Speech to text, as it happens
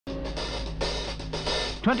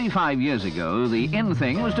25 years ago, the in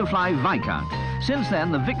thing was to fly Viscount. Since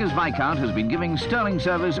then, the Vickers Viscount has been giving sterling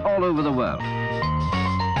service all over the world.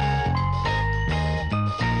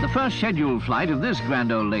 The first scheduled flight of this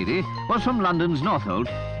grand old lady was from London's Northolt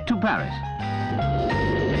to Paris.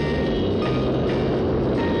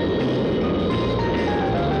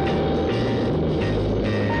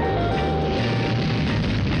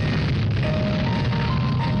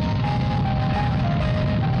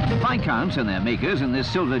 Viscounts and their makers in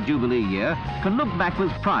this Silver Jubilee year can look back with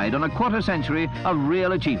pride on a quarter century of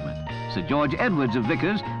real achievement. Sir George Edwards of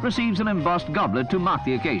Vickers receives an embossed goblet to mark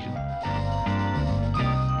the occasion.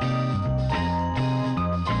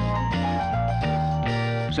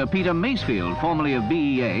 Sir Peter Masefield, formerly of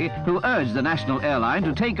BEA, who urged the national airline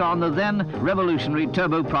to take on the then revolutionary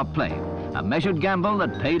turboprop plane, a measured gamble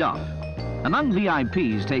that paid off. Among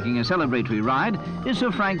VIPs taking a celebratory ride is Sir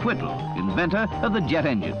Frank Whittle, inventor of the jet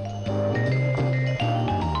engine.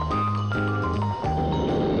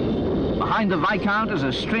 Behind the Viscount is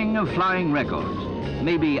a string of flying records.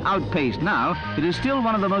 Maybe outpaced now, it is still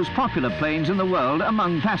one of the most popular planes in the world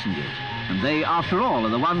among passengers. And they, after all, are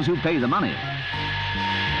the ones who pay the money.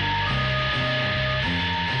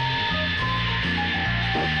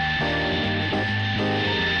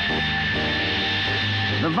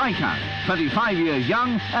 The Viscount, 25 years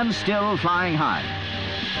young and still flying high.